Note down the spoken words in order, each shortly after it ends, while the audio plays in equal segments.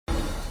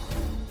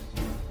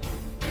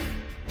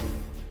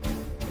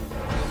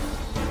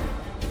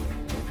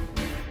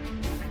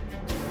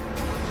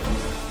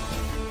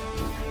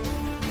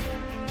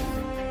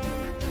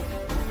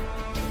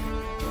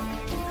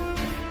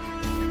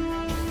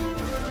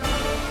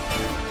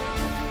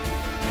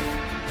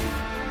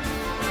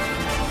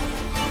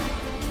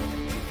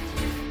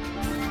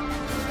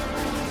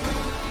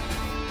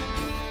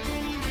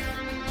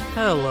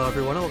Hello,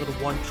 everyone, and welcome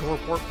to One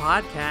Short Report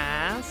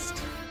Podcast.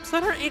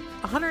 Episode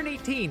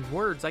 118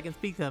 words I can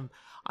speak them.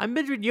 I'm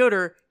Benjamin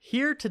Yoder,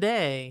 here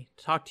today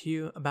to talk to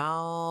you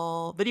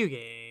about video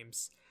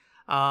games.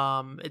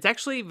 It's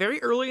actually very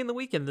early in the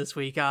weekend this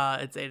week.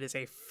 It is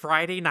a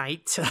Friday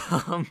night.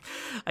 I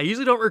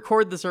usually don't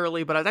record this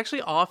early, but I was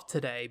actually off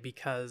today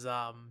because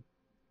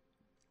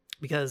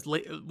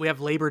we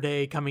have Labor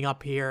Day coming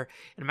up here,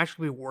 and I'm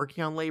actually going to be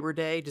working on Labor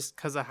Day just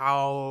because of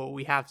how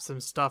we have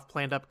some stuff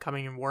planned up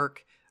coming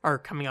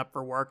up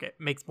for work. It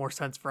makes more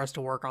sense for us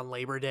to work on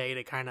Labor Day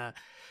to kind of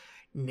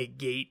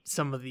negate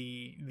some of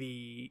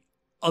the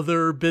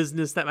other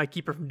business that might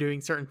keep her from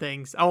doing certain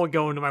things. I won't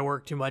go into my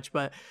work too much,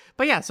 but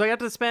yeah, so I got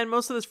to spend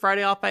most of this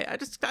Friday off. I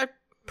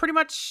pretty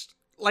much,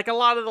 like a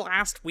lot of the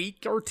last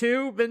week or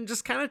two, been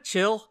just kind of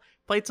chill.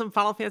 Played some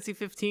Final Fantasy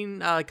 15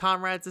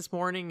 Comrades this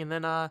morning, and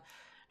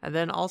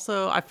then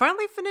also, I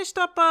finally finished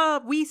up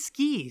Wii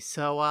Ski.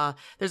 So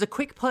there's a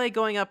quick play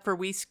going up for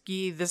Wii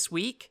Ski this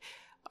week.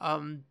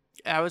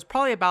 I was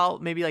probably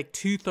about maybe like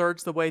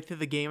 2/3 the way through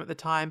the game at the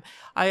time.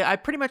 I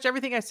pretty much,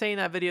 everything I say in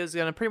that video is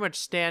going to pretty much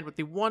stand, with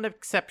the one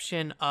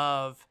exception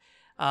of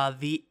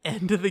the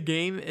end of the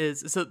game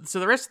is... So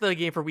the rest of the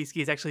game for Wii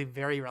Ski is actually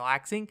very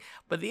relaxing,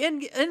 but the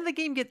end of the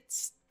game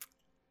gets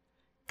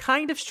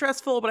kind of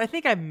stressful, but I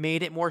think I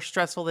made it more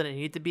stressful than it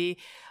needed to be.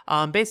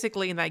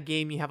 Basically, in that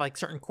game, you have like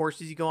certain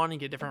courses you go on and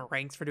get different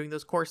ranks for doing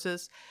those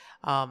courses.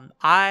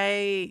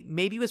 I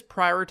maybe was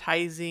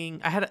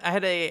prioritizing... I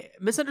had a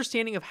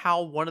misunderstanding of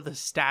how one of the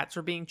stats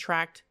were being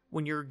tracked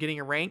when you're getting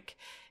a rank,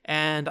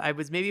 and I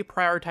was maybe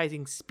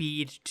prioritizing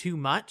speed too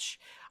much.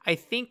 I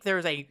think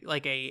there's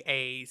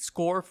a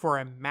score for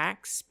a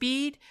max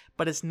speed,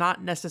 but it's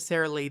not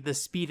necessarily the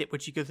speed at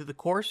which you go through the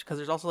course, because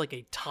there's also like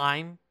a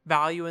time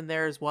value in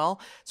there as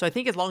well. So I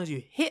think as long as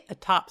you hit a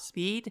top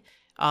speed,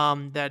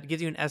 that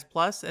gives you an S+,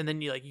 and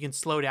then you can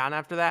slow down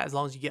after that. As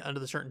long as you get under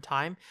the certain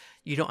time,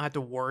 you don't have to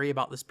worry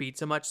about the speed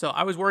so much. So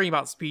I was worrying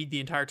about speed the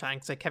entire time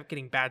because I kept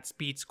getting bad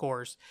speed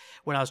scores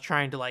when I was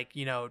trying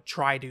to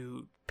try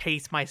to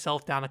pace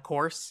myself down a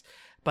course,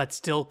 but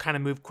still kind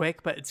of move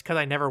quick. But it's because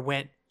I never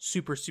went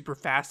super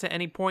fast at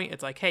any point.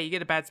 It's like, hey, you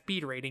get a bad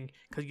speed rating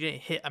because you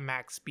didn't hit a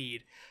max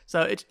speed.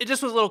 So it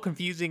just was a little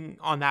confusing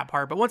on that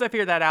part. But once I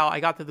figured that out, I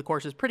got through the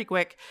courses pretty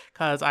quick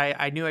because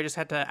I knew I just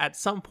had to at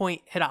some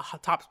point hit a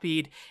top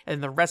speed,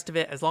 and the rest of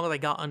it, as long as I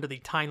got under the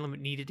time limit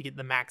needed to get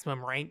the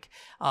maximum rank,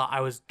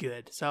 I was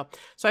good. So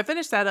I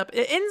finished that up.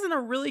 It ends in a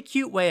really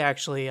cute way,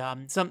 actually.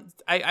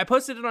 I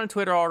posted it on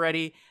Twitter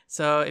already.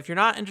 So if you're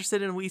not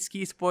interested in Wii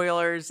Ski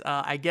spoilers,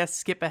 I guess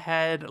skip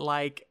ahead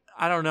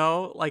I don't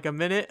know, like a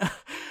minute.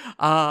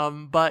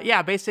 But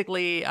yeah,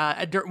 basically,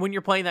 when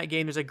you're playing that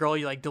game, there's a girl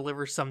you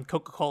deliver some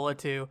Coca-Cola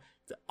to,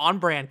 on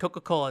brand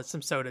Coca-Cola,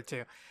 some soda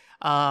to.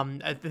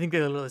 I think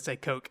they literally say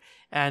Coke,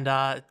 and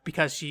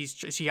because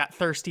she got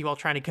thirsty while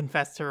trying to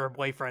confess to her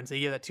boyfriend, so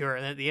you give that to her,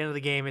 and at the end of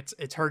the game,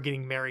 it's her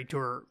getting married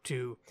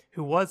to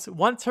who was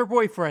once her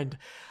boyfriend.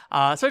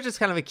 So it's just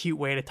kind of a cute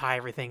way to tie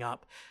everything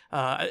up.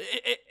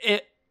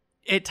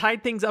 It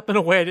tied things up in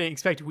a way I didn't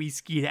expect Wii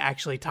Ski to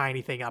actually tie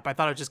anything up. I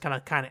thought it was just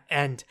kind of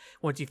end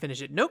once you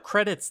finish it. No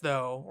credits,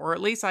 though, or at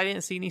least I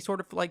didn't see any sort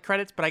of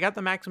credits, but I got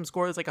the maximum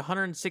score. There's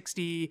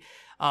 160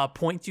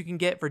 points you can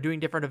get for doing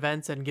different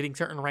events and getting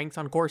certain ranks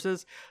on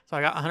courses. So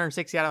I got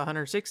 160 out of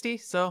 160,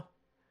 so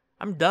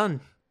I'm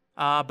done.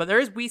 But there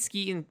is Wii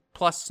Ski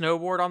plus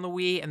Snowboard on the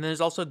Wii, and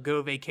there's also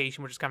Go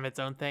Vacation, which is kind of its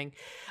own thing.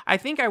 I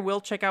think I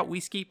will check out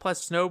Wii Ski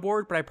plus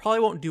Snowboard, but I probably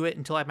won't do it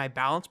until I have my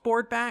balance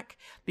board back,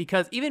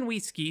 because even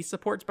Wii Ski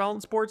supports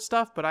balance board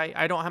stuff, but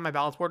I don't have my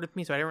balance board with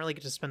me, so I didn't really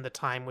get to spend the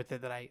time with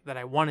it that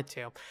I wanted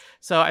to.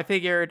 So I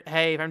figured,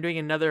 hey, if I'm doing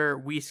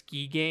another Wii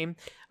Ski game,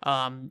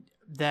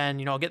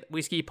 then I'll get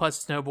Wii Ski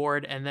plus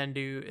Snowboard, and then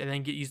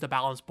use the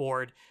balance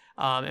board.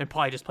 And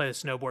probably just play the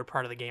snowboard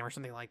part of the game or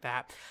something like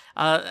that.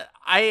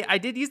 I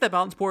did use that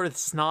balance board with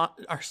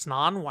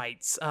Shaun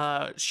White's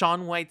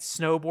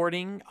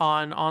snowboarding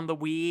on the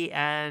Wii,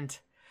 and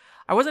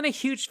I wasn't a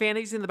huge fan of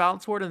using the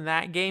balance board in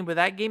that game, but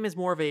that game is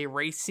more of a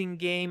racing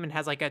game and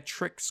has a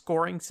trick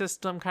scoring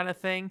system kind of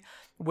thing,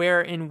 where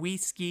in Wii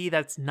Ski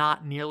that's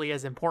not nearly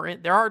as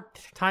important. There are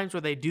times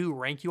where they do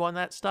rank you on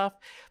that stuff,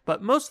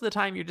 but most of the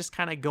time you're just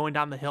kind of going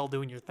down the hill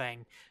doing your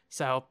thing.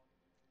 So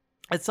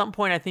at some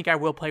point, I think I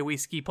will play Wii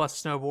Ski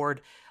plus Snowboard.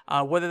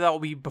 Whether that will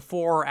be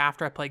before or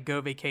after I play Go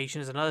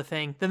Vacation is another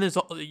thing. Then there's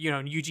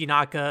Yuji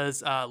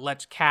Naka's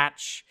Let's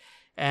Catch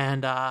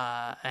and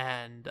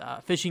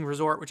Fishing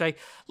Resort, which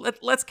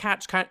Let's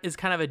Catch is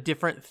kind of a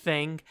different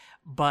thing,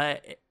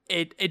 but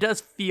it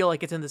does feel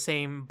like it's in the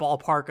same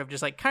ballpark of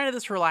just kind of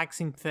this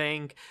relaxing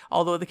thing.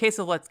 Although the case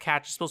of Let's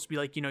Catch is supposed to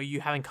be you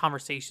having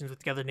conversations with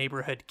the other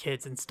neighborhood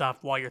kids and stuff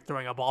while you're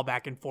throwing a ball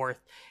back and forth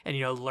and,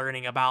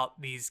 learning about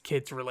these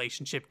kids'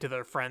 relationship to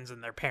their friends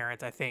and their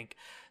parents, I think.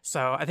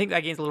 So I think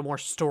that game's a little more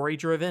story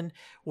driven,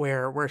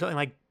 where something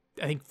like,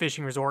 I think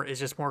Fishing Resort is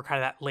just more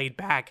kind of that laid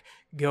back,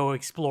 go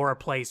explore a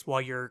place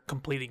while you're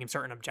completing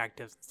certain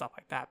objectives and stuff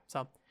like that.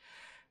 So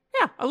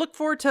yeah, I look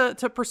forward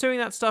to pursuing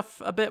that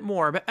stuff a bit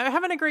more. But I'm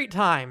having a great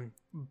time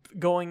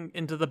going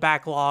into the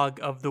backlog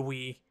of the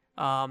Wii.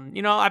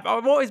 I've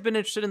always been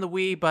interested in the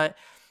Wii, but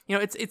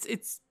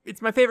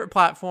it's my favorite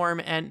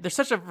platform, and there's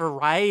such a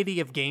variety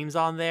of games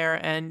on there,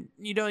 and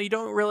you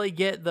don't really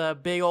get the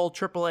big old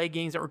AAA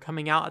games that were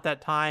coming out at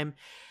that time.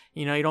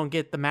 You don't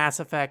get the Mass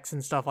Effects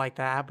and stuff like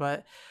that,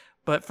 but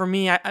for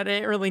me, I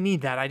didn't really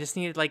need that. I just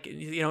needed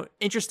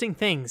interesting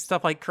things,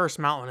 stuff like Curse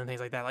Mountain and things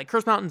like that. Like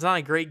Curse Mountain's not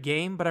a great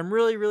game, but I'm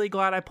really, really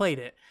glad I played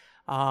it.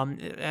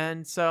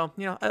 And so,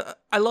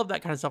 I love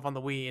that kind of stuff on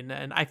the Wii,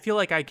 and I feel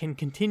like I can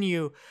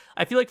continue.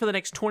 I feel like for the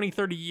next 20,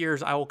 30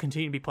 years, I will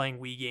continue to be playing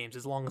Wii games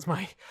as long as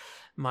my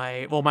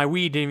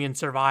Wii didn't even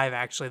survive,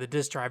 actually. The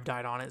disk drive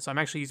died on it, so I'm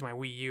actually using my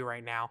Wii U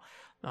right now.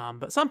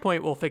 But at some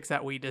point, we'll fix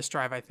that Wii disk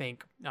drive, I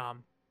think.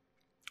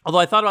 Although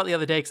I thought about it the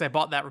other day because I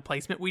bought that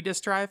replacement Wii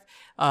disk drive.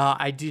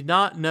 I did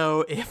not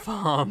know if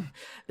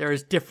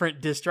there's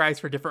different disk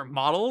drives for different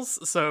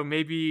models. So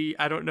maybe,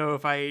 I don't know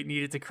if I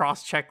needed to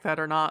cross-check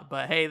that or not.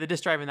 But hey, the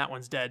disk drive in that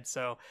one's dead.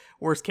 So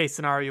worst case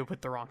scenario,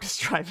 put the wrong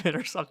disk drive in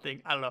or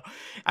something. I don't know.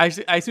 I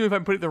assume if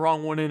I'm putting the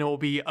wrong one in, it will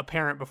be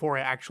apparent before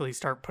I actually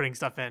start putting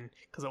stuff in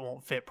because it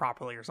won't fit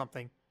properly or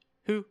something.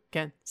 Who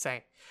can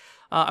say?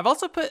 I've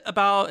also put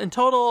about, in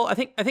total, I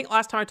think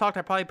last time I talked,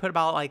 I probably put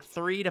about like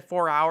 3 to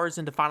 4 hours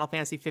into Final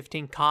Fantasy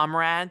 15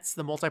 Comrades,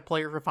 the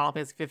multiplayer for Final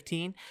Fantasy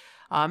 15.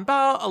 I'm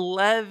about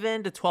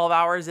 11 to 12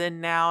 hours in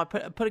now. I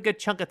put a good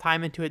chunk of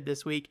time into it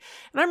this week,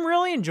 and I'm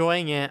really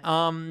enjoying it.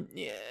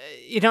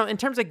 In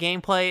terms of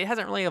gameplay, it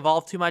hasn't really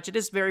evolved too much. It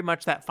is very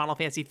much that Final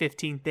Fantasy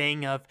 15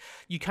 thing of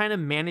you kind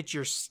of manage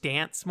your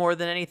stance more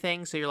than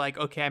anything. So you're like,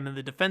 okay, I'm in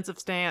the defensive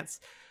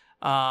stance,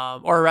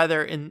 or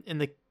rather in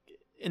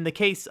the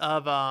case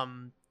of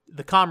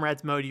the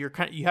Comrades mode, you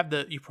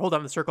hold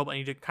down the circle button,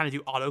 you to kind of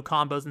do auto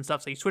combos and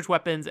stuff. So you switch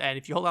weapons, and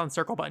if you hold down the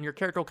circle button, your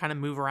character will kind of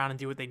move around and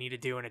do what they need to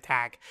do and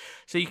attack.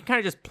 So you can kind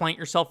of just plant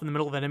yourself in the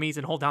middle of enemies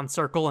and hold down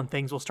circle, and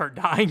things will start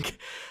dying.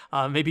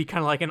 Maybe kind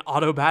of like an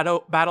auto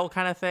battle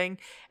kind of thing.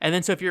 And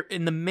then so if you're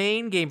in the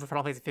main game for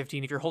Final Fantasy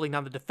 15, if you're holding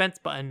down the defense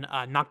button,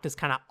 Noctis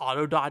kind of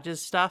auto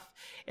dodges stuff.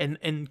 And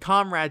in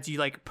Comrades, you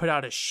like put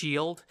out a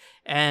shield,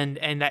 and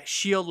that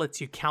shield lets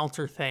you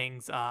counter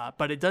things,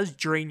 but it does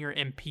drain your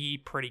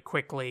MP pretty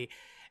quickly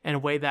in a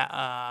way that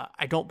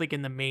I don't think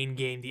in the main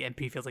game the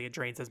MP feels like it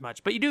drains as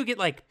much. But you do get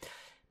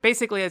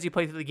basically as you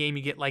play through the game,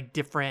 you get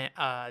different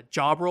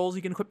job roles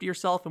you can equip to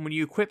yourself, and when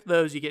you equip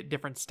those, you get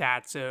different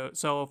stats.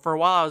 So for a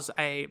while,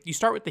 you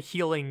start with the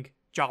healing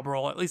job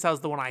role. At least that was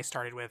the one I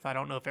started with. I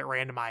don't know if it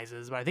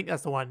randomizes, but I think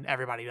that's the one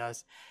everybody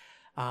does.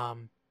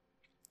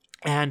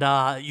 And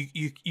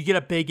you get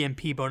a big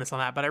MP bonus on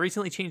that. But I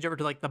recently changed over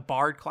to the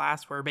Bard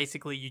class, where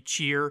basically you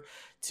cheer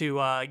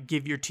to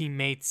give your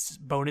teammates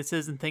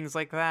bonuses and things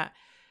like that.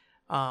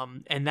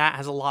 And that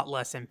has a lot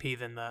less MP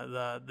than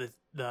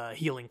the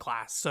healing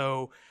class.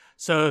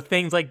 So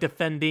things like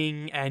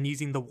defending and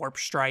using the warp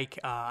strike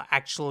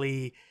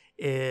actually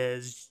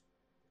is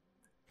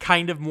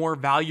kind of more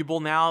valuable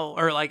now,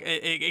 or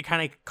it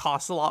kind of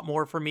costs a lot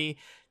more for me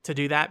to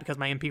do that because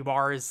my MP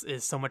bar is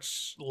so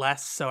much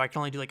less, so I can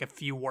only do a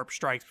few warp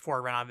strikes before I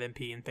run out of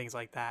MP and things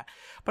like that.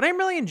 But I'm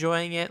really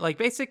enjoying it.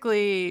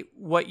 Basically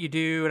what you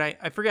do, and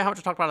I forget how much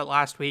I talked about it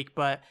last week,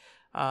 but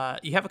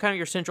you have kind of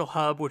your central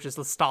hub, which is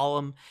the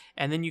Stalin,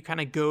 and then you kind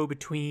of go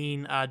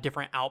between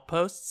different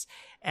outposts.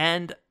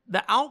 And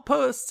the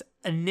outposts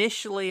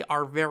initially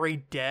are very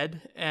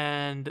dead,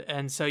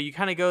 and so you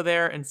kind of go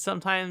there, and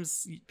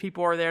sometimes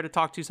people are there to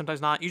talk to,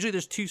 sometimes not. Usually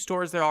there's 2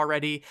 stores there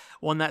already,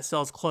 one that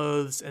sells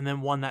clothes and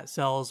then one that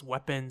sells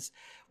weapons.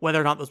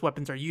 Whether or not those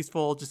weapons are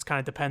useful just kind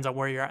of depends on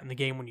where you're at in the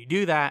game when you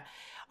do that.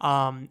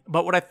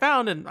 But what I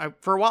found, and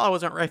for a while I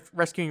wasn't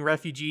rescuing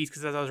refugees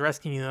because as I was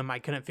rescuing them, I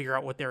couldn't figure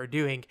out what they were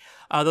doing.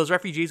 Those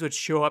refugees would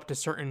show up to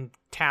certain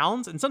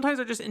towns, and sometimes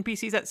they're just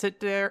NPCs that sit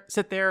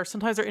there.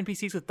 Sometimes they're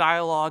NPCs with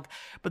dialogue,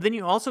 but then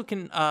you also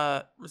can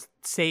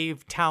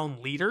save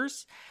town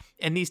leaders.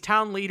 And these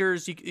town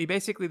leaders, you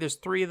basically, there's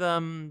 3 of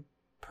them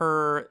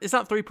per. It's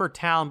not 3 per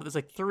town, but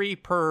there's 3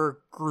 per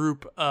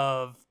group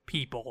of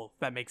people.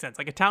 If that makes sense.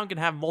 A town can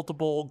have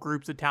multiple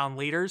groups of town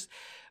leaders,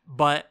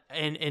 but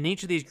in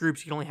each of these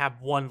groups, you can only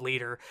have 1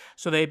 leader.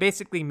 So they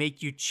basically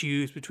make you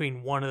choose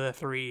between one of the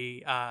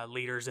 3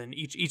 leaders, and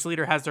each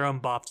leader has their own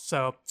buffs.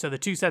 So the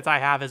 2 sets I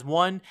have is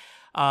one,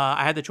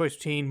 I had the choice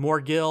between more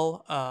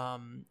gil,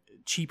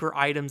 cheaper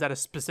items at a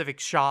specific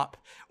shop,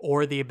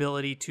 or the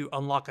ability to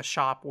unlock a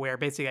shop where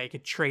basically I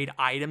could trade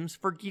items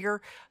for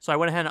gear. So I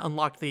went ahead and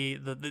unlocked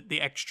the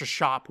extra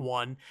shop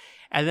one.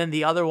 And then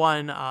the other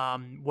one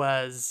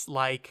was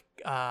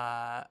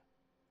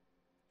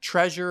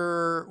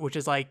treasure, which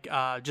is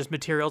just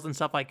materials and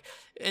stuff.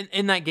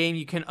 In that game,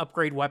 you can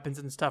upgrade weapons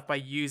and stuff by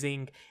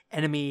using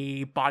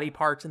enemy body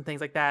parts and things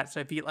like that.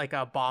 So if you get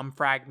a bomb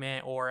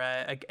fragment or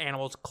a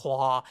animal's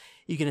claw,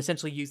 you can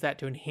essentially use that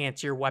to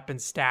enhance your weapon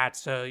stats.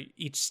 So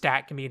each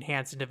stat can be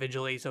enhanced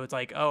individually. So it's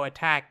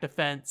attack,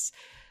 defense,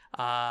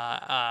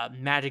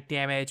 magic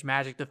damage,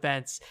 magic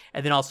defense,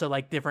 and then also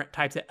different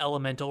types of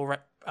elemental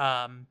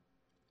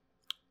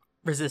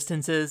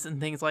resistances and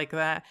things like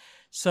that.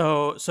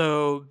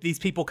 So these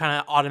people kind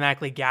of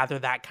automatically gather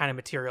that kind of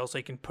material so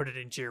you can put it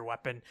into your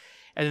weapon.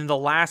 And then the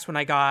last one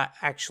I got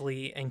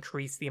actually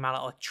increased the amount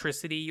of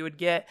electricity you would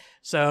get.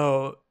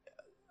 So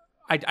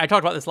I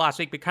talked about this last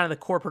week, but kind of the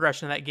core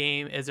progression of that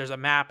game is there's a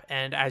map,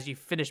 and as you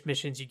finish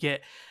missions, you get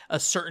a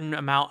certain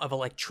amount of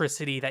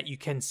electricity that you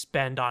can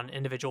spend on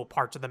individual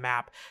parts of the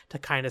map to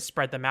kind of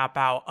spread the map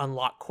out,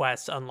 unlock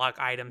quests, unlock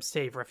items,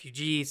 save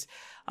refugees,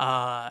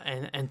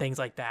 and things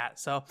like that.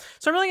 So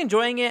I'm really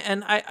enjoying it,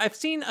 and I've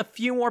seen a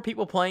few more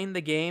people playing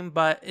the game,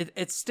 but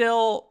it's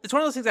one of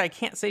those things that I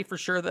can't say for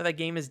sure that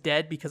game is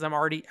dead because I'm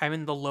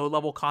in the low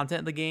level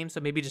content of the game,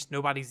 so maybe just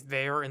nobody's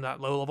there in that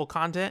low level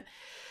content.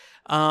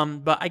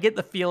 But I get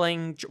the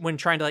feeling when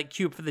trying to like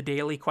queue up for the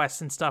daily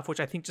quests and stuff, which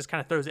I think just kind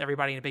of throws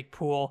everybody in a big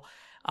pool.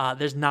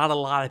 There's not a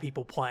lot of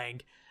people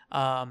playing.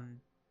 But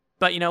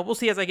we'll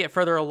see as I get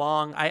further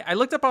along. I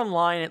looked up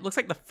online. It looks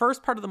like the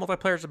first part of the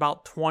multiplayer is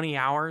about 20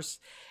 hours.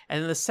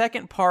 And then the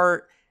second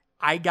part,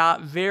 I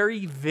got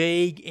very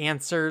vague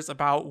answers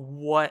about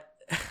what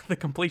the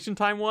completion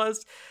time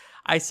was.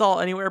 I saw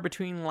anywhere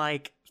between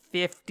like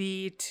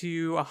 50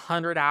 to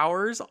 100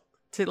 hours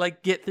to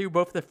like get through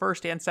both the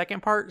first and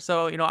second part.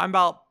 So, I'm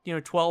about,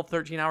 12,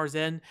 13 hours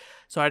in.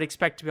 So I'd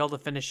expect to be able to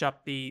finish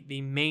up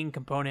the main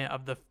component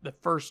of the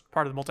first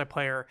part of the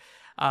multiplayer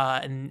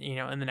in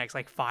the next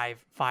like 5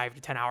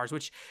 to 10 hours,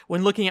 which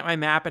when looking at my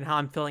map and how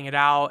I'm filling it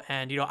out,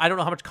 and, I don't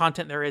know how much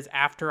content there is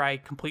after I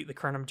complete the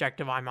current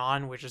objective I'm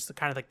on, which is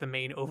kind of like the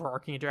main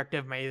overarching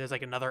objective. Maybe there's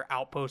like another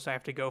outpost I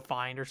have to go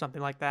find or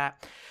something like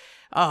that.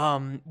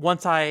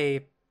 Once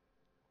I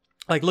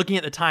like looking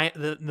at the time,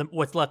 the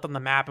what's left on the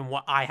map and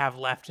what I have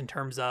left in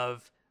terms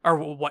of, or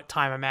what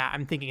time I'm at,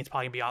 I'm thinking it's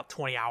probably gonna be about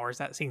 20 hours.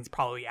 That seems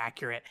probably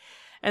accurate.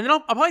 And then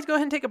I'll probably go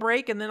ahead and take a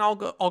break, and then I'll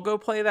go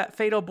play that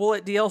Fatal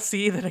Bullet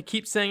DLC that I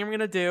keep saying I'm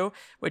gonna do,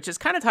 which is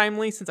kind of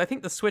timely since I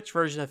think the Switch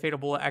version of Fatal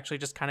Bullet actually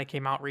just kind of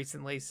came out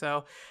recently.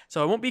 So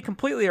it won't be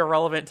completely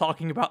irrelevant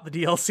talking about the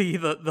DLC,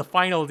 the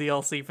final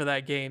DLC for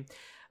that game.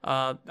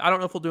 I don't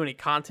know if we'll do any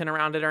content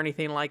around it or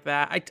anything like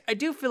that. I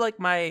do feel like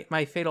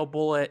my Fatal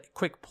Bullet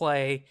quick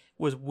play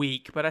was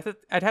weak, but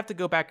I'd have to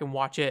go back and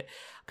watch it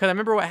because I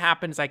remember what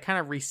happened is I kind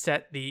of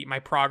reset my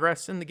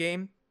progress in the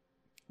game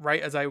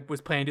right as I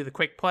was planning to do the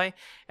quick play,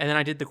 and then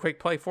I did the quick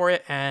play for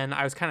it, and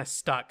I was kind of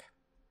stuck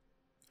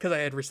because I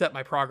had reset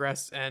my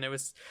progress, and it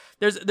was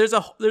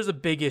there's a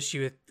big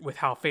issue with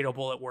how Fatal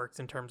Bullet works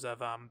in terms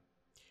of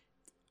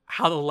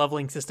how the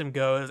leveling system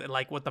goes and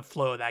like what the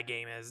flow of that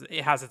game is.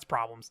 It has its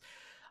problems.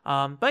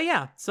 But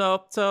yeah,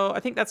 so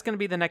I think that's going to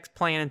be the next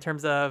plan in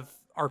terms of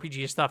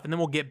RPG stuff, and then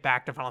we'll get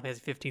back to Final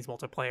Fantasy 15's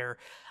multiplayer.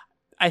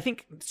 I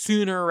think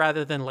sooner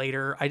rather than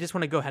later. I just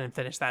want to go ahead and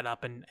finish that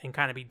up and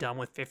kind of be done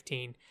with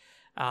 15.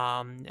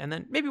 And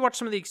then maybe watch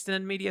some of the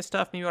extended media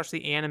stuff, maybe watch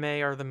the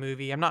anime or the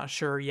movie. I'm not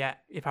sure yet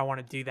if I want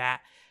to do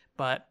that,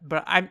 but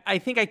I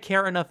think I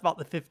care enough about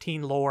the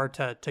 15 lore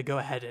to go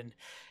ahead and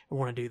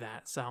want to do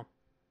that. So.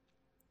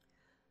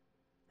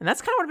 And that's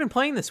kind of what I've been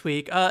playing this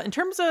week. In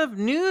terms of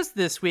news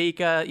this week,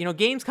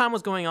 Gamescom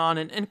was going on,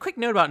 and quick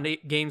note about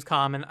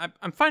Gamescom, and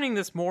I'm finding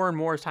this more and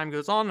more as time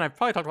goes on, and I've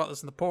probably talked about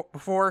this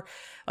before.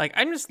 Like,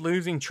 I'm just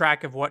losing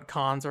track of what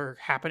cons are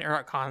happening, or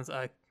not cons,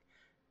 I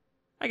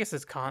guess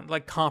it's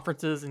like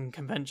conferences and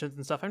conventions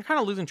and stuff. I'm kind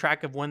of losing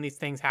track of when these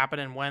things happen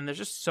and when. There's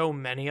just so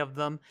many of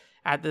them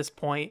at this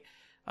point.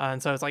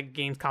 And so it's like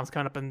Gamescom's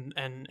coming up and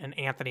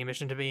Anthony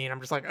mentioned to me, and I'm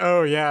just like,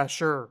 oh yeah,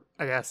 sure,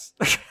 I guess.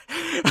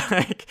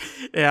 Like,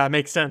 yeah, it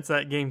makes sense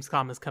that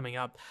Gamescom is coming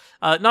up.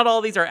 Not all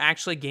of these are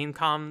actually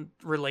Gamescom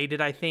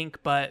related, I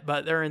think, but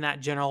they're in that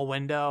general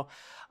window.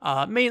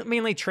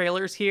 Mainly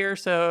trailers here.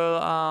 So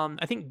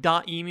I think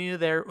Dotemu,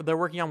 they're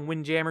working on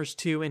Windjammers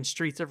 2 and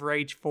Streets of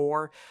Rage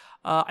 4.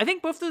 I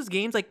think both those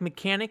games like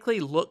mechanically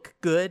look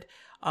good.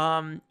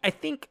 I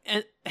think.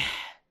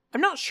 I'm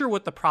not sure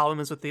what the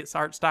problem is with this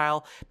art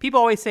style. People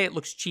always say it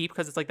looks cheap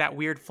because it's like that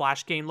weird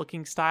Flash game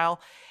looking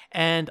style.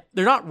 And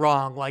they're not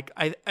wrong. Like,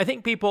 I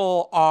think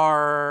people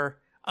are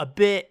a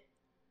bit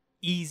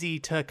easy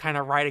to kind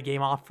of write a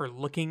game off for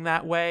looking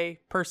that way,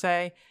 per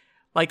se.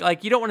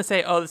 Like you don't want to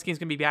say, oh, this game's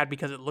going to be bad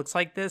because it looks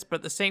like this. But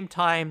at the same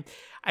time,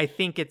 I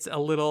think it's a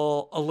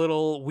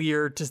little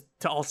weird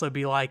to also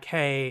be like,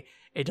 hey,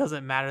 it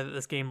doesn't matter that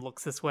this game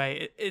looks this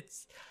way. It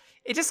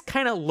just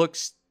kind of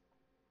looks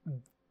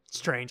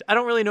strange. I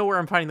don't really know where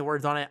I'm finding the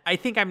words on it. I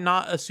think I'm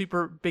not a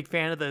super big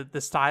fan of the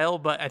style,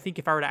 but I think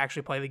if I were to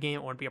actually play the game,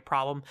 it wouldn't be a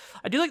problem.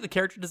 I do like the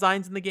character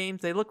designs in the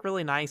games. They look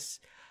really nice.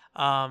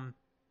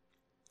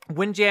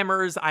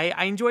 Windjammers,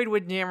 I enjoyed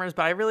Windjammers,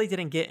 but I really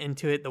didn't get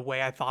into it the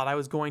way I thought I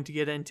was going to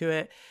get into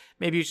it.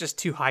 Maybe it's just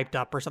too hyped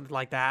up or something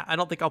like that. I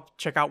don't think I'll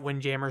check out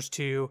Windjammers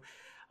 2.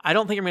 I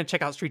don't think I'm going to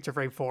check out Streets of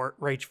Rage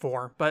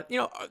 4, but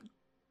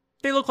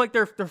they look like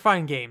they're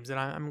fine games, and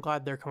I'm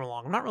glad they're coming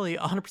along. I'm not really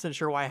 100%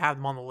 sure why I have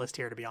them on the list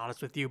here, to be honest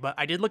with you, but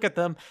I did look at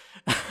them.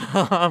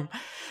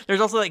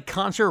 There's also like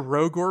Contra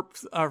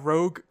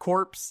Rogue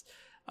Corps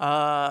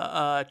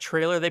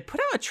trailer. They put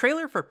out a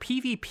trailer for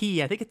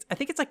PvP. I think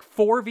it's like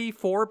 4v4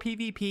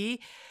 PvP,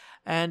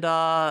 and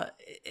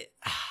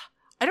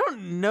I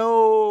don't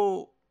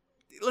know.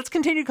 Let's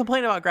continue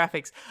complaining about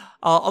graphics.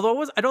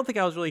 Although I don't think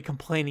I was really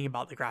complaining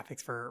about the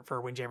graphics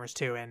for Windjammers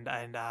 2 and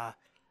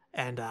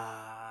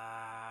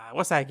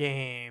what's that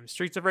game?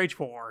 Streets of Rage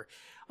 4.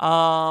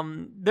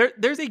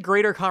 There's a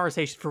greater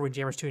conversation for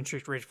Windjammers 2 and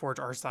Streets of Rage 4's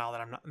art style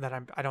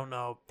I don't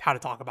know how to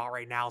talk about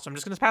right now, so I'm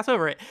just gonna pass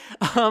over it.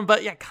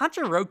 But yeah,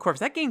 Contra Road Corps,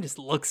 that game just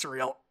looks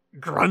real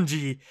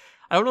grungy.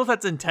 I don't know if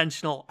that's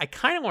intentional. I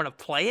kind of want to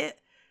play it.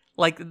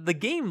 Like, the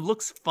game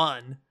looks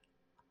fun,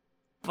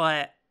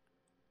 but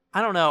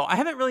I don't know. I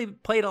haven't really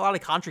played a lot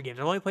of Contra games.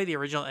 I've only played the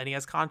original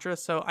NES Contra,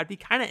 so I'd be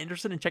kind of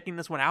interested in checking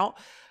this one out.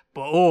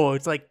 But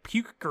it's like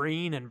puke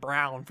green and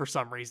brown for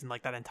some reason,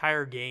 like that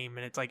entire game,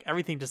 and it's like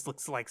everything just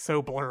looks like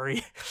so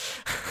blurry.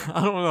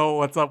 I don't know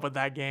what's up with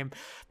that game.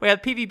 But yeah,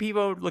 the PvP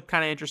mode looked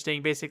kind of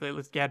interesting. Basically,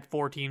 you had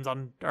 4 teams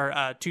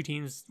or 2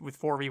 teams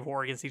with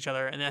 4v4 against each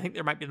other, and I think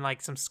there might be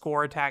like some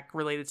score attack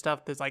related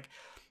stuff. There's like,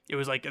 it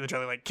was like in the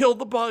trailer, like kill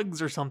the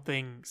bugs or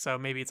something. So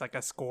maybe it's like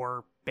a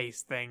score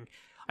based thing.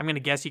 I'm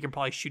gonna guess you can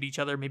probably shoot each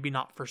other, maybe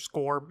not for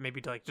score,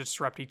 maybe to like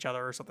disrupt each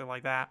other or something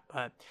like that.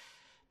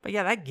 But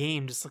yeah, that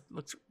game just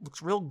looks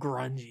real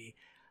grungy.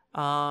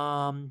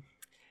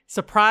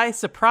 Surprise,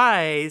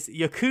 surprise!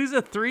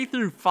 Yakuza 3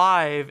 through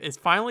 5 is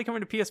finally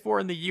coming to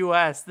PS4 in the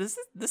US. These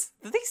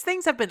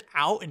things have been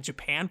out in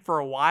Japan for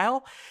a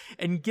while,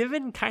 and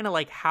given kind of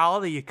like how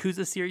the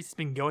Yakuza series has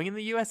been going in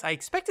the US, I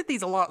expected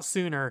these a lot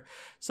sooner.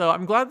 So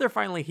I'm glad they're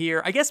finally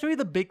here. I guess maybe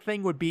the big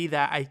thing would be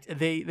that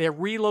they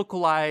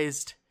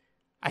relocalized,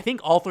 I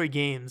think, all 3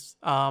 games.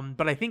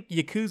 But I think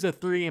Yakuza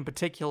 3 in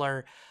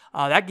particular,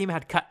 that game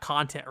had cut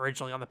content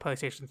originally on the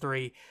PlayStation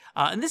 3.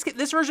 And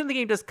this version of the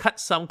game does cut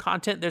some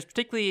content. There's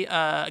particularly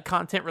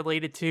content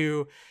related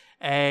to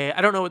I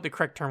don't know what the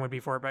correct term would be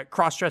for it, but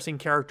cross-dressing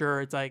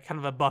character. It's like kind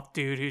of a buff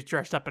dude who's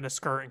dressed up in a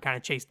skirt and kind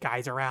of chased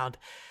guys around.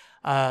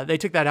 They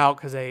took that out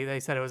because they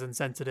said it was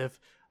insensitive.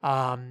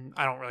 I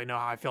don't really know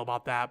how I feel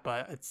about that,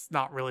 but it's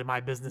not really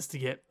my business to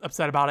get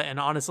upset about it. And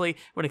honestly,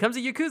 when it comes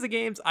to Yakuza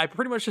games, I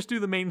pretty much just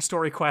do the main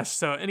story quest.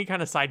 So any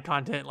kind of side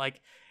content,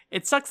 like,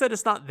 it sucks that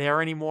it's not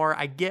there anymore.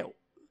 I get,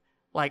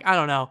 like, I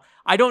don't know.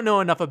 I don't know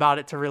enough about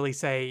it to really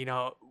say, you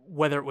know,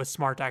 whether it was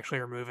smart to actually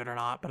remove it or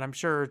not, but I'm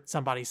sure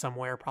somebody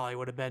somewhere probably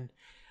would have been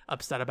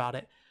upset about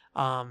it.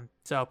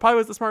 So probably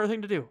was the smarter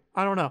thing to do.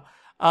 I don't know.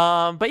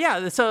 But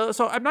yeah, so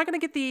I'm not going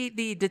to get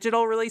the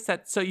digital release.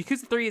 So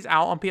Yakuza 3 is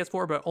out on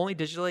PS4, but only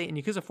digitally, and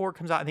Yakuza 4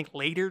 comes out, I think,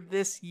 later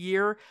this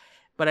year,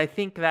 but I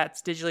think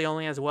that's digitally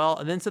only as well.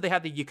 And then so they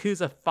have the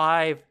Yakuza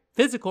 5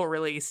 physical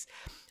release,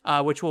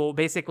 which will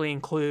basically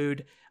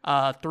include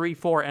 3,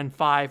 4, and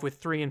 5, with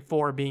 3 and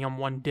 4 being on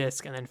one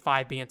disc, and then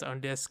 5 being its own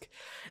disc.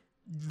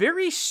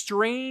 Very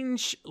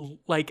strange.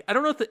 Like, I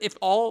don't know if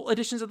all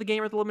editions of the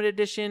game are the limited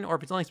edition, or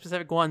if it's only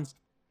specific ones.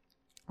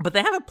 But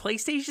they have a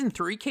PlayStation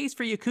 3 case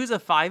for Yakuza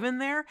 5 in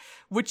there,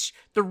 which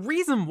the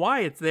reason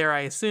why it's there, I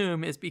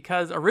assume, is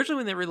because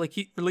originally when they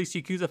released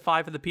Yakuza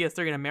 5 for the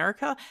PS3 in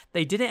America,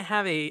 they didn't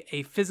have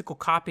a physical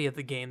copy of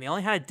the game. They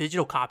only had a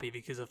digital copy of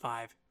Yakuza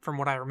 5, from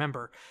what I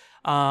remember.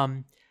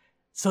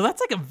 So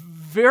that's like a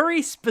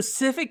very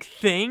specific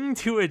thing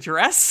to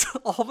address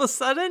all of a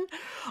sudden.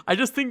 I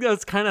just think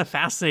that's kind of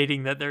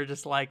fascinating that they're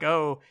just like,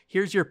 oh,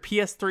 here's your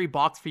PS3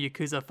 box for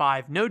Yakuza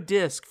 5. No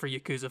disc for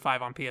Yakuza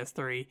 5 on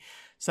PS3.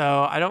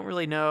 So I don't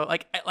really know.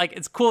 Like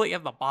it's cool that you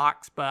have the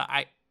box, but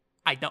I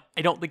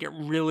don't think it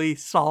really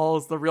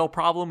solves the real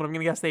problem. But I'm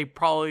gonna guess they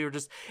probably were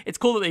just. It's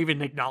cool that they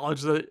even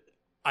acknowledge that.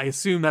 I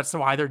assume that's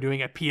why they're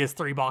doing a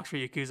PS3 box for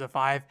Yakuza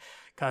 5.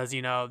 Because,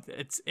 you know,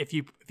 it's if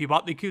you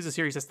bought the Yakuza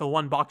series, that's the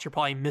one box you're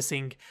probably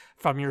missing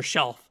from your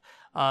shelf.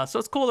 So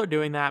it's cool they're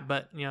doing that,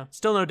 but, you know,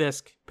 still no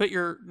disc.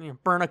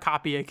 Burn a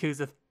copy of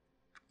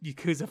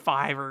Yakuza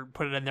 5 or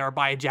put it in there, or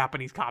buy a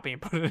Japanese copy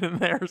and put it in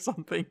there or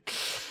something.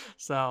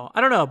 So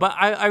I don't know, but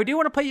I do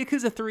want to play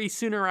Yakuza 3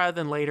 sooner rather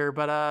than later,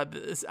 but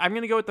I'm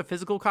going to go with the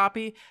physical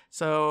copy.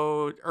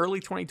 So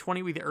early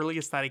 2020 will be the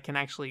earliest that I can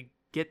actually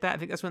get that. I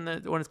think that's when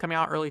it's coming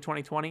out, early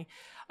 2020.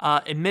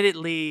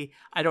 Admittedly,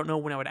 I don't know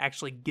when I would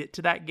actually get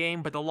to that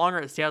game, but the longer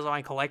it stays on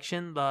my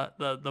collection,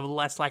 the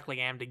less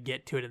likely I am to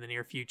get to it in the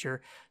near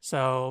future.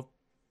 So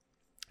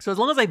as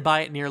long as I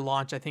buy it near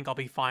launch, I think I'll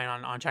be fine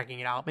on checking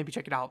it out. Maybe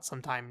check it out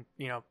sometime,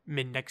 you know,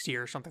 mid next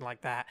year or something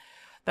like that.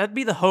 That'd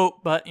be the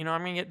hope, but, you know,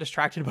 I'm gonna get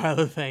distracted by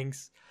other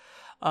things.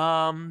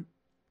 Bandai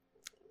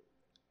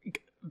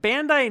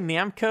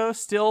Namco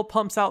still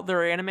pumps out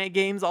their anime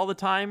games all the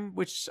time,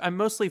 which I'm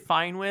mostly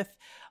fine with.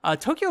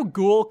 Tokyo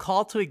Ghoul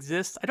Call to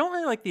Exist. I don't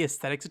really like the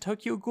aesthetics of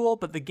Tokyo Ghoul,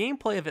 but the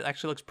gameplay of it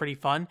actually looks pretty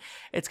fun.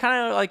 It's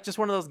kind of like just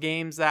one of those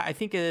games that I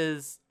think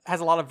has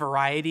a lot of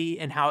variety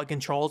in how it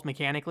controls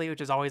mechanically,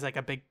 which is always like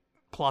a big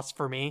plus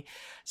for me.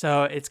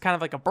 So it's kind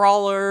of like a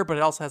brawler, but it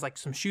also has like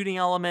some shooting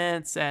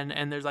elements, and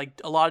there's like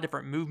a lot of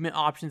different movement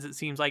options, it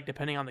seems like,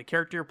 depending on the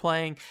character you're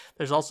playing.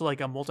 There's also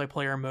like a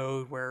multiplayer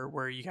mode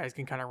where you guys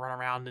can kind of run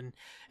around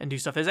and do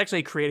stuff. There's actually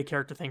a create a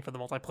character thing for the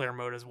multiplayer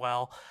mode as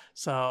well.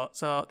 So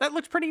that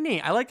looks pretty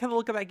neat. I like how the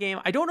look of that game.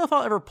 I don't know if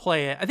I'll ever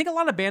play it. I think a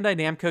lot of Bandai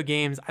Namco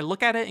games, I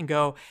look at it and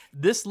go,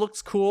 this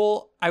looks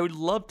cool. I would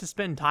love to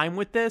spend time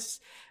with this,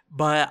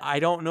 but I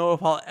don't know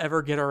if I'll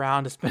ever get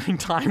around to spending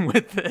time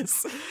with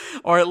this,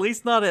 or at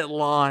least not at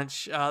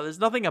launch. There's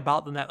nothing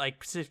about them that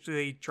like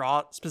specifically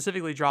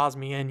draws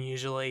me in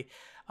usually.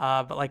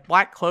 But like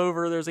Black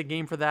Clover, there's a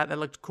game for that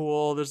looked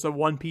cool. There's a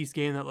One Piece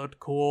game that looked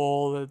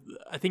cool.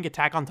 I think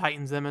Attack on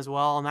Titan's them as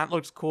well, and that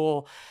looks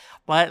cool.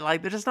 But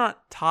like they're just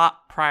not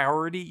top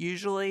priority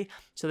usually,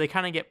 so they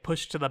kind of get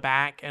pushed to the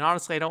back. And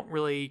honestly, I don't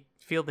really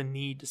feel the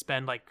need to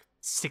spend like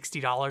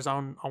 $60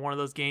 on one of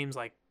those games.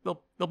 Like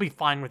they'll be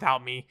fine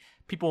without me.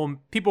 People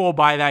will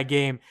buy that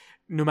game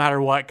no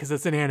matter what, because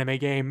it's an anime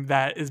game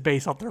that is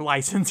based off their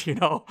license, you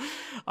know?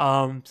 So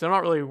I'm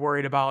not really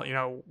worried about, you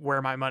know,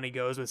 where my money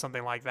goes with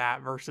something like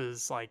that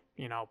versus like,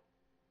 you know,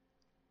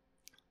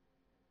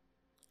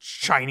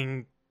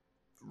 Shining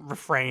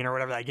Refrain or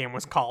whatever that game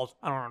was called.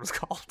 I don't know what it's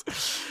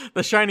called.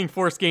 The Shining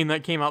Force game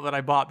that came out that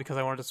I bought because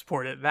I wanted to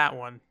support it. That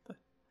one.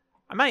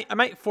 I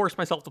might force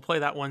myself to play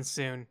that one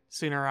sooner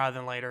rather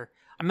than later.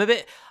 I'm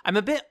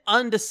a bit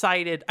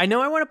undecided. I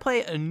know I want to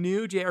play a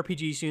new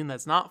JRPG soon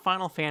that's not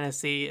Final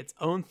Fantasy, its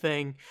own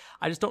thing.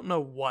 I just don't know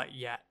what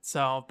yet.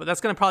 So, but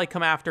that's going to probably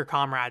come after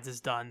Comrades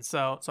is done.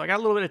 So I got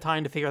a little bit of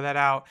time to figure that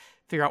out,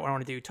 figure out what I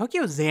want to do.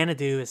 Tokyo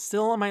Xanadu is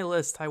still on my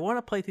list. I want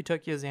to play through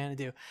Tokyo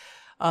Xanadu.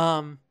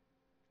 So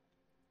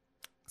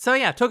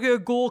yeah, Tokyo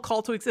Ghoul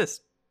Call to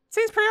Exist.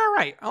 Seems pretty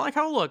alright. I like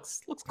how it looks.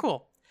 Looks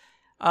cool.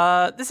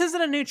 This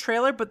isn't a new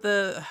trailer, but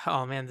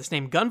this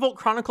name, Gunvolt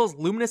Chronicles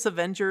Luminous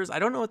Avengers. I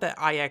don't know what that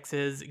IX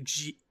is.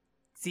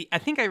 See, I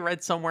think I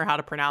read somewhere how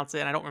to pronounce it,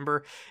 and I don't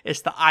remember.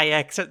 It's the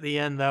IX at the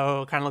end,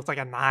 though. It kind of looks like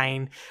a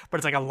 9, but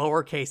it's like a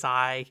lowercase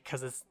I,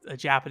 because it's a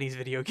Japanese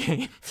video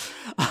game.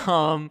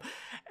 So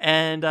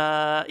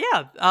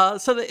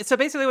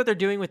basically what they're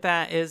doing with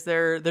that is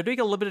they're doing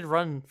a limited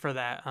run for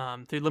that,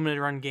 through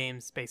limited run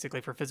games,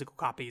 basically, for physical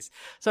copies.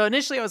 So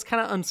initially I was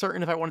kind of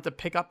uncertain if I wanted to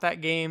pick up that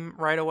game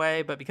right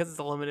away, but because it's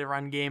a limited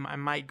run game, I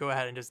might go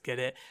ahead and just get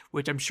it,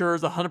 which I'm sure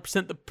is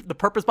 100% the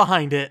purpose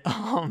behind it. But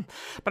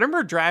I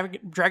remember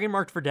Dragon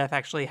Marked for Death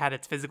actually had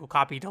its physical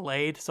copy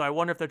delayed, so I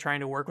wonder if they're trying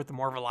to work with a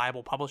more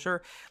reliable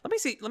publisher. Let me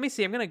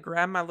see. I'm going to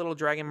grab my little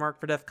Dragon Marked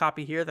for Death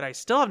copy here that I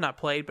still have not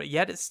played, but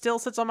yet it still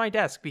sits on my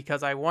desk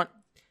because I want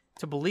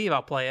to believe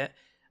I'll play it.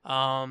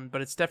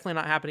 But it's definitely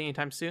not happening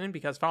anytime soon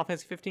because Final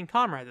Fantasy 15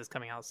 Comrades is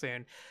coming out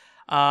soon.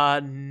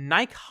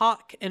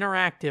 Nighthawk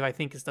Interactive, I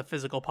think, is the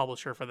physical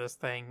publisher for this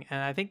thing,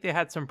 and I think they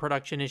had some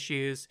production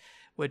issues,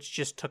 which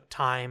just took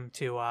time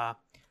to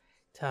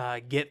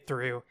get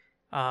through.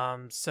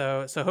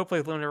 So hopefully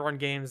with limited run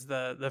games,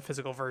 the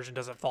physical version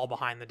doesn't fall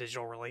behind the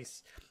digital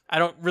release. I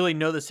don't really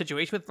know the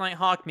situation with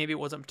Nighthawk. Maybe it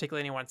wasn't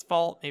particularly anyone's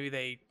fault. Maybe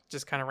they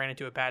just kind of ran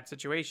into a bad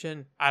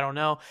situation. I don't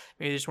know.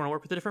 Maybe they just want to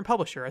work with a different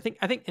publisher. I think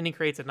Indie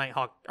Creates of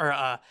Nighthawk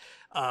or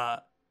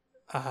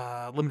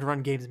limited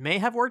run games may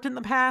have worked in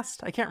the past.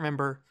 I can't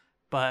remember,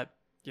 but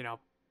you know,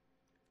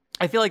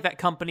 I feel like that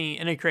company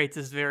Indie Creates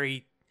is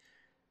very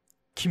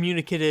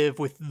communicative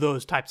with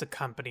those types of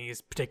companies,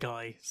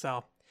 particularly.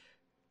 So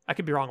I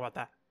could be wrong about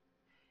that.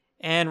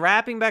 And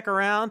wrapping back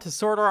around to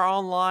Sword Art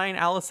Online,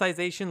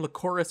 Alicization,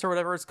 Lycoris, or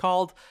whatever it's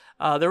called.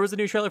 There was a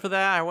new trailer for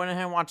that. I went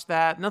ahead and watched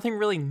that. Nothing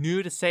really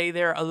new to say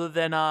there other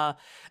than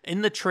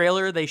in the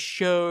trailer they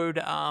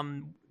showed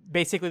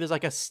basically there's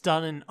like a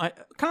stun and kind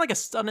of like a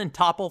stun and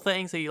topple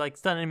thing. So you like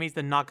stun enemies,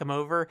 then knock them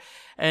over.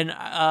 And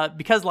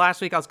because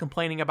last week I was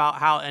complaining about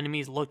how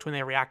enemies looked when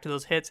they react to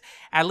those hits,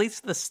 at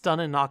least the stun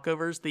and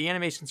knockovers, the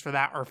animations for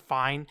that are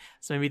fine.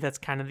 So maybe that's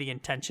kind of the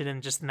intention.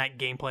 And just in that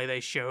gameplay they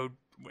showed,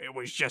 it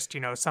was just, you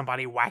know,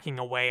 somebody whacking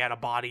away at a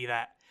body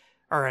that,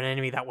 or an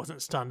enemy that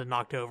wasn't stunned and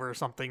knocked over or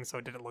something, so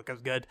it didn't look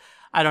as good.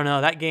 I don't know,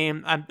 that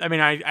game,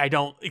 I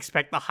don't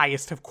expect the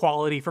highest of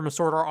quality from a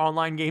Sword Art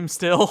Online game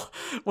still,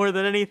 more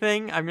than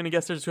anything. I'm going to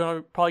guess there's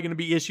probably going to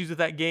be issues with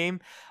that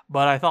game,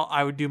 but I thought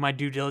I would do my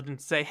due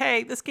diligence to say,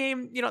 hey, this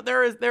game, you know,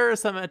 there are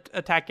some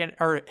attack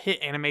or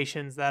hit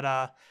animations that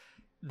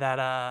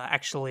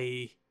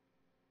actually,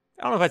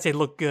 I don't know if I'd say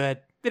look good.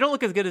 They don't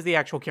look as good as the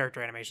actual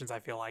character animations,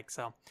 I feel like,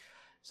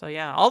 So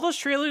yeah, all those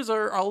trailers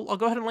I'll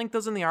go ahead and link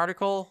those in the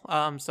article,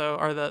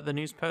 or the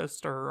news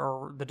post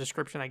or the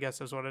description, I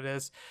guess is what it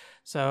is.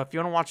 So if you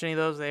want to watch any of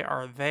those, they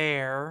are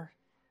there.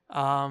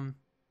 And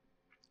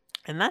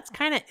that's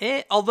kind of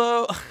it.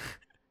 Although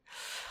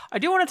I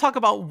do want to talk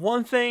about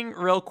one thing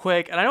real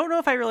quick, and I don't know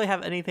if I really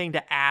have anything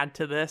to add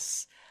to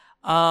this.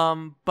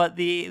 But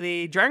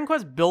the Dragon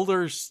Quest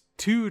Builders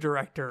 2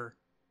 director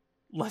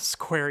left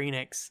Square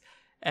Enix,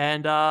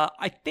 and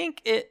I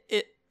think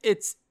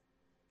it's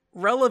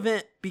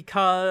relevant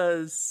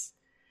because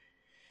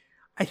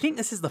I think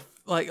this is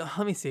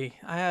let me see.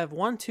 I have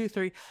 1, 2,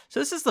 3. So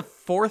this is the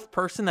 4th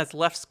person that's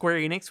left Square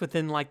Enix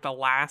within like the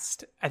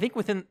last, I think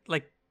within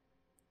like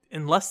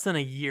in less than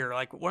a year.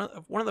 Like one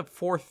of the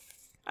 4th.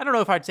 I don't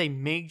know if I'd say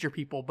major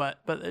people, but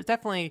it's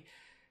definitely.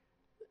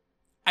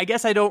 I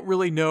guess I don't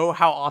really know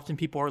how often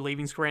people are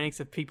leaving Square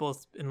Enix, if people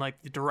in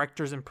like the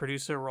directors and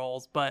producer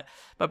roles, but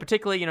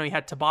particularly, you know, you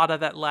had Tabata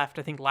that left,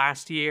 I think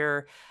last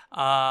year. You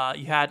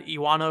had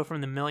Iwano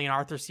from the Million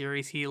Arthur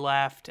series, he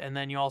left, and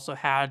then you also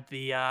had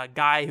the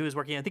guy who was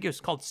working, I think it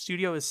was called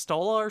Studio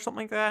Estola or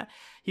something like that.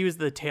 He was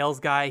the Tales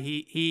guy.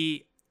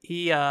 He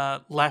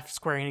left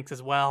Square Enix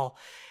as well.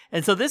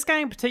 And so this guy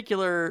in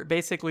particular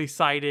basically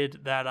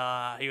cited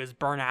that he was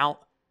burnt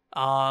out.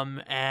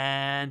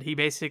 And he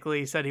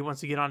basically said he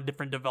wants to get on a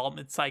different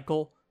development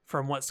cycle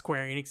from what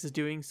Square Enix is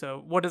doing.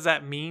 So what does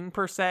that mean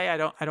per se?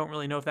 I don't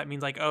really know if that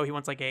means like, oh, he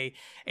wants like a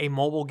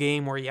mobile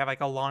game where you have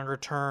like a longer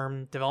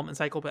term development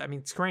cycle. But I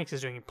mean, Square Enix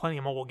is doing plenty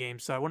of mobile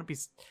games, so I wouldn't be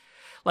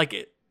like,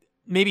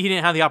 maybe he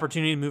didn't have the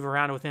opportunity to move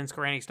around within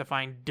Square Enix to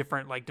find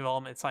different like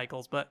development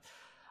cycles. But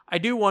I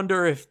do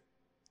wonder if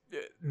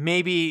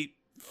maybe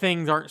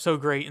things aren't so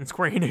great in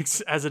Square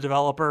Enix as a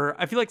developer.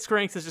 I feel like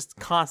Square Enix has just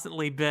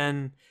constantly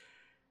been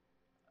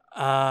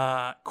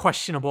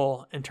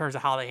questionable in terms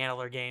of how they handle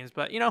their games,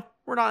 but you know,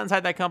 we're not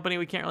inside that company.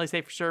 We can't really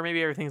say for sure.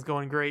 Maybe everything's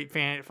going great,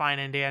 fine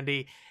and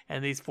dandy,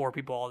 and these 4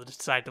 people all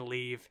decide to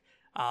leave.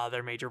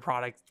 Their major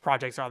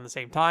projects are on the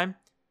same time.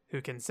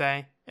 Who can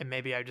say? And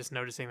maybe I'm just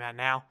noticing that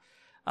now.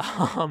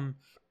 But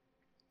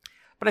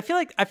I feel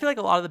like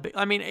a lot of the big,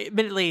 I mean,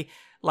 admittedly,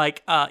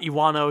 like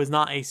Iwano is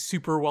not a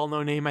super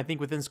well-known name, I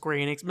think, within Square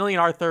Enix. Million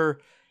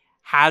Arthur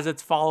has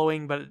its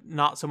following, but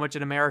not so much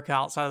in America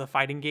outside of the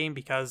fighting game,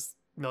 because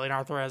Million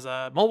Arthur has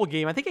a mobile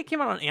game. I think it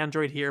came out on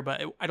Android here,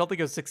 but I don't think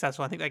it was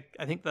successful. I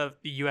think the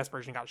US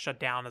version got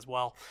shut down as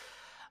well.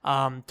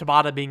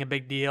 Tabata being a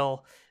big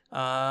deal.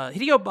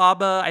 Hideo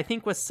Baba, I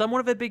think, was somewhat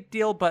of a big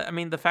deal, but I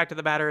mean, the fact of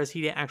the matter is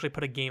he didn't actually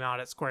put a game out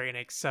at Square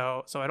Enix,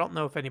 so I don't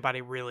know if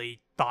anybody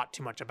really thought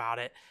too much about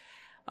it.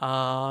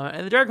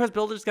 And the Dragon Quest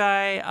Builders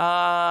guy,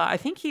 I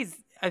think he's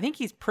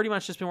pretty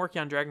much just been working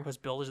on Dragon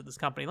Quest Builders at this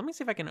company. Let me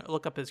see if I can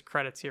look up his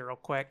credits here real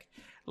quick.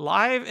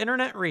 Live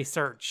internet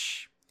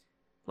research.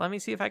 Let me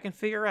see if I can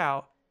figure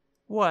out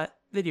what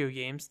video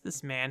games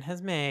this man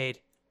has made.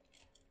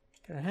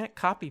 Can I hit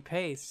copy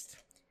paste?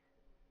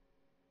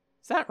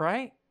 Is that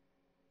right?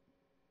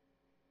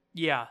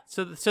 Yeah.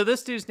 So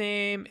this dude's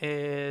name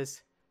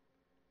is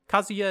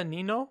Kazuya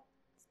Nino.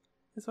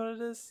 Is what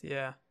it is.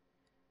 Yeah.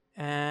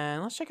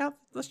 And let's check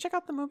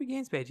out the movie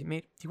games page.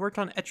 He worked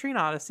on Etrian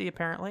Odyssey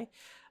apparently.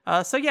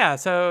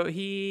 So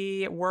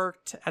he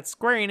worked at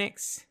Square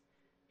Enix.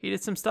 He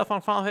did some stuff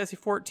on Final Fantasy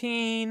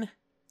 14.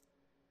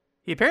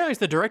 He apparently is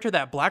the director of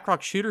that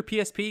Blackrock Shooter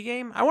PSP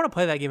game. I want to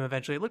play that game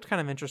eventually. It looked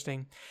kind of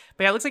interesting.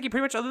 But yeah, it looks like he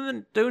pretty much, other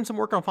than doing some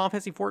work on Final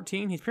Fantasy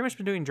 14, he's pretty much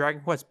been doing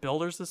Dragon Quest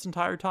Builders this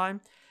entire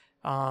time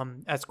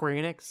at Square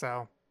Enix.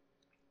 So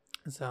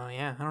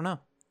yeah, I don't know.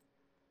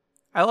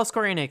 I love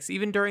Square Enix,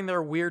 even during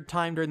their weird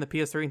time during the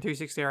PS3 and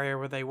 360 area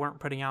where they weren't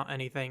putting out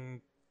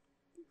anything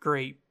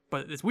great.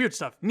 But it's weird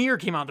stuff. Nier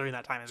came out during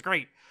that time. It's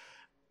great.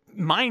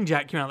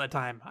 Mindjack came out at that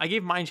time. I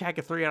gave Mindjack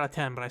a 3 out of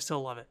 10, but I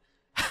still love it.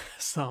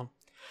 So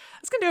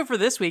that's going to do it for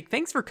this week.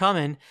 Thanks for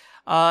coming.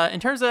 In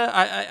terms of,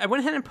 I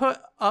went ahead and put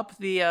up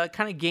the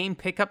kind of game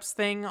pickups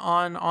thing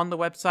on the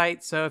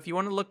website. So if you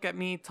want to look at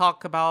me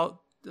talk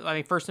about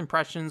first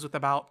impressions with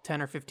about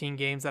 10 or 15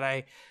 games that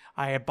I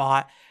had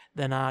bought,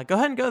 then go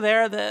ahead and go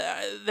there.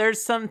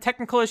 There's some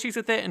technical issues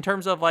with it in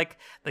terms of like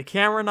the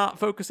camera not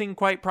focusing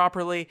quite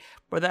properly,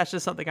 but that's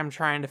just something I'm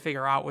trying to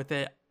figure out with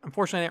it.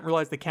 Unfortunately, I didn't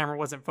realize the camera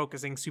wasn't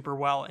focusing super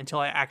well until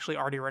I actually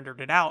already rendered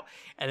it out.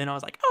 And then I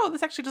was like, oh,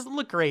 this actually doesn't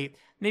look great.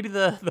 Maybe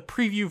the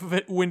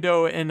preview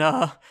window in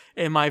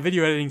my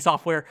video editing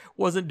software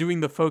wasn't doing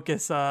the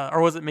focus, or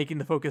wasn't making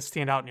the focus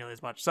stand out nearly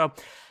as much. So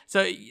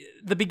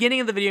the beginning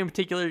of the video in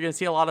particular, you're going to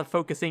see a lot of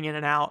focusing in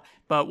and out.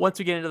 But once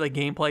we get into the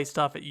gameplay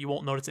stuff, you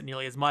won't notice it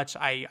nearly as much.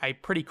 I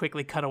pretty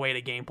quickly cut away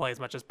to gameplay as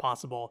much as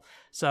possible.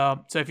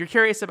 So if you're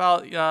curious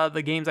about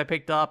the games I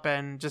picked up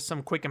and just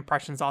some quick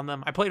impressions on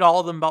them, I played all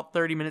of them about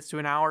 30 minutes to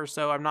an hour.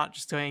 So I'm not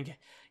just doing,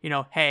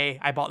 hey,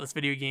 I bought this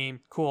video game,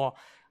 cool.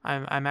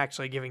 I'm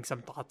actually giving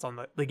some thoughts on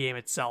the game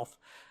itself,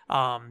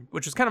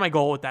 which was kind of my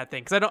goal with that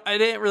thing. Because I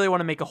didn't really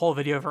want to make a whole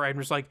video for it. I'm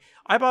just like,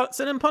 I bought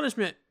Sin and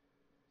Punishment.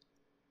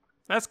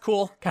 That's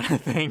cool, kind of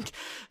thing.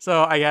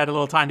 So I had a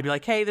little time to be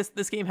like, hey,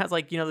 this game has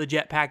like, the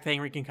jetpack thing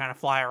where you can kind of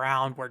fly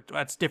around, where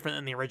that's different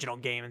than the original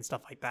game and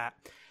stuff like that.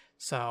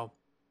 So,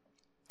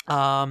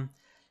 and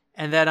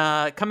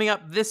then coming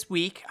up this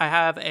week, I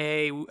have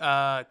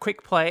a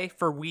quick play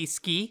for Wii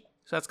Ski.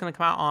 So that's going to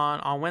come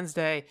out on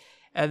Wednesday.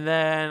 And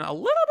then a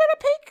little bit of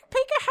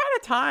peek ahead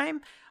of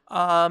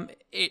time.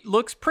 It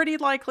looks pretty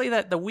likely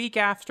that the week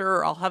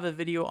after I'll have a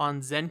video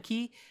on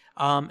Zenki.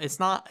 It's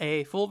not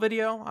a full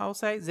video, I will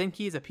say.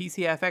 Zenki is a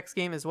PCFX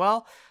game as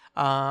well.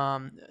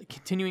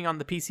 Continuing on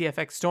the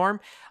PCFX Storm.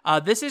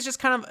 This is just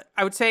kind of,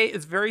 I would say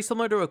it's very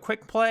similar to a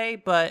quick play,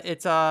 but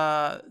it's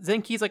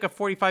Zenki's like a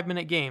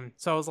 45-minute game.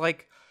 So I was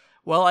like,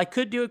 well, I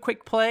could do a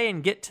quick play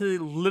and get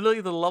to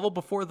literally the level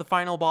before the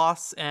final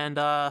boss and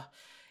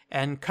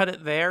cut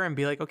it there and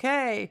be like,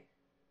 okay,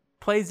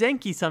 play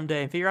Zenki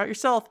someday and figure out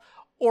yourself.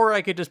 Or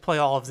I could just play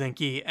all of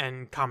Zenki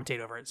and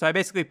commentate over it. So I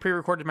basically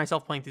pre-recorded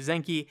myself playing through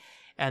Zenki,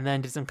 and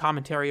then did some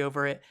commentary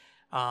over it.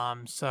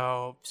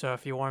 So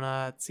if you want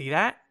to see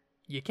that,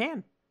 you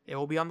can. It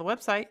will be on the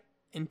website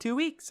in 2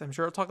 weeks. I'm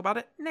sure I'll talk about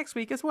it next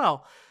week as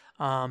well.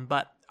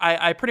 But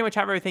I pretty much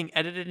have everything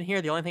edited in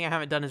here. The only thing I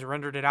haven't done is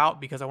rendered it out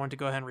because I wanted to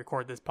go ahead and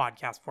record this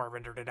podcast before I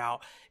rendered it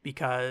out,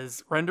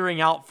 because rendering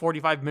out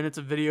 45 minutes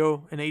of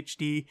video in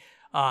HD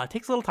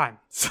takes a little time.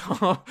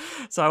 So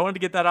I wanted to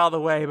get that out of the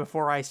way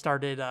before I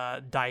started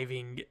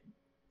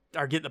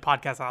get the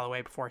podcast out of the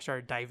way before I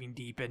started diving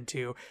deep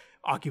into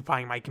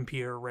occupying my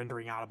computer,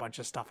 rendering out a bunch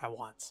of stuff at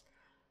once.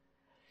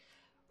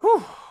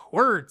 Whew,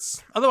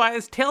 words.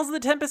 Otherwise, Tales of the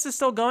Tempest is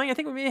still going. I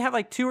think we may have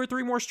like 2 or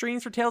 3 more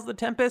streams for Tales of the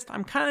Tempest.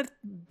 I'm kind of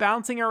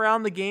bouncing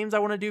around the games I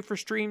want to do for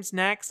streams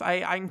next.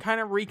 I'm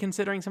kind of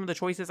reconsidering some of the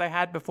choices I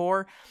had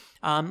before.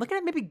 Looking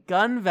at maybe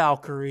Gun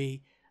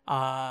Valkyrie,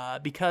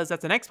 because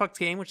that's an Xbox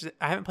game, which is,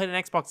 I haven't played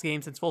an Xbox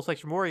game since Full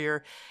Spectrum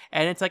Warrior,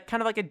 and it's like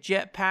kind of like a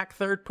jetpack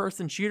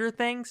third-person shooter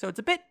thing, so it's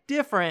a bit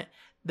different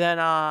than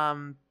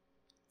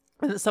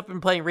the stuff I've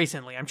been playing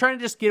recently. I'm trying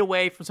to just get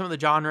away from some of the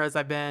genres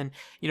I've been,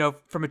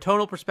 from a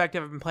tonal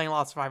perspective, I've been playing a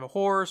lot of survival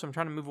horror, so I'm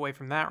trying to move away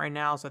from that right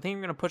now. So I think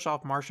I'm going to push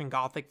off Martian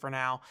Gothic for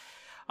now.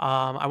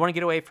 I want to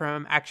get away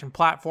from action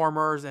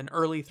platformers and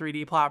early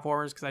 3D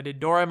platformers because I did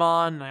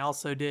Doraemon, and I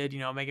also did,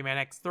 Mega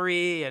Man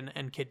X3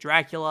 and Kid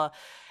Dracula.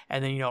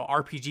 And then,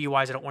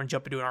 RPG-wise, I don't want to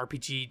jump into an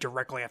RPG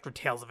directly after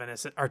Tales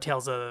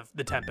of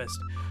the Tempest.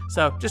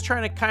 So just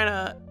trying to kind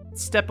of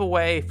step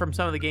away from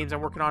some of the games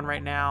I'm working on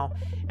right now,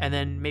 and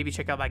then maybe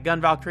check out that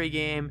Gun Valkyrie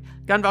game.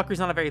 Gun Valkyrie's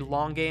not a very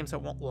long game, so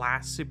it won't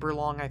last super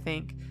long, I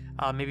think.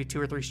 Maybe 2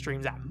 or 3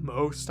 streams at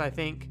most, I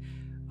think.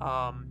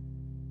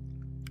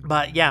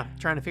 But yeah,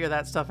 trying to figure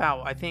that stuff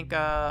out. I think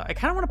I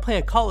kind of want to play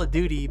a Call of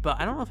Duty, but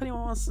I don't know if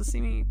anyone wants to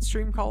see me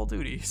stream Call of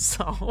Duty.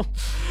 So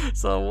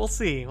we'll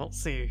see.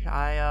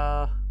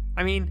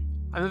 I mean,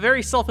 I'm a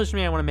very selfish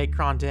man. I want to make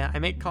content. I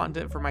make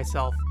content for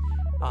myself.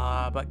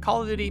 But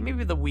Call of Duty,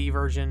 maybe the Wii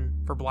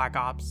version for Black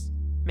Ops.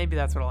 Maybe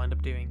that's what I'll end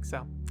up doing.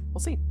 So we'll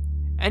see.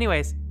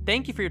 Anyways,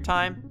 thank you for your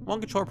time.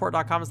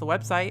 OneControlReport.com is the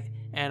website,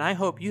 and I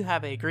hope you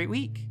have a great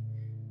week.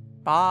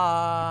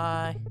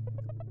 Bye.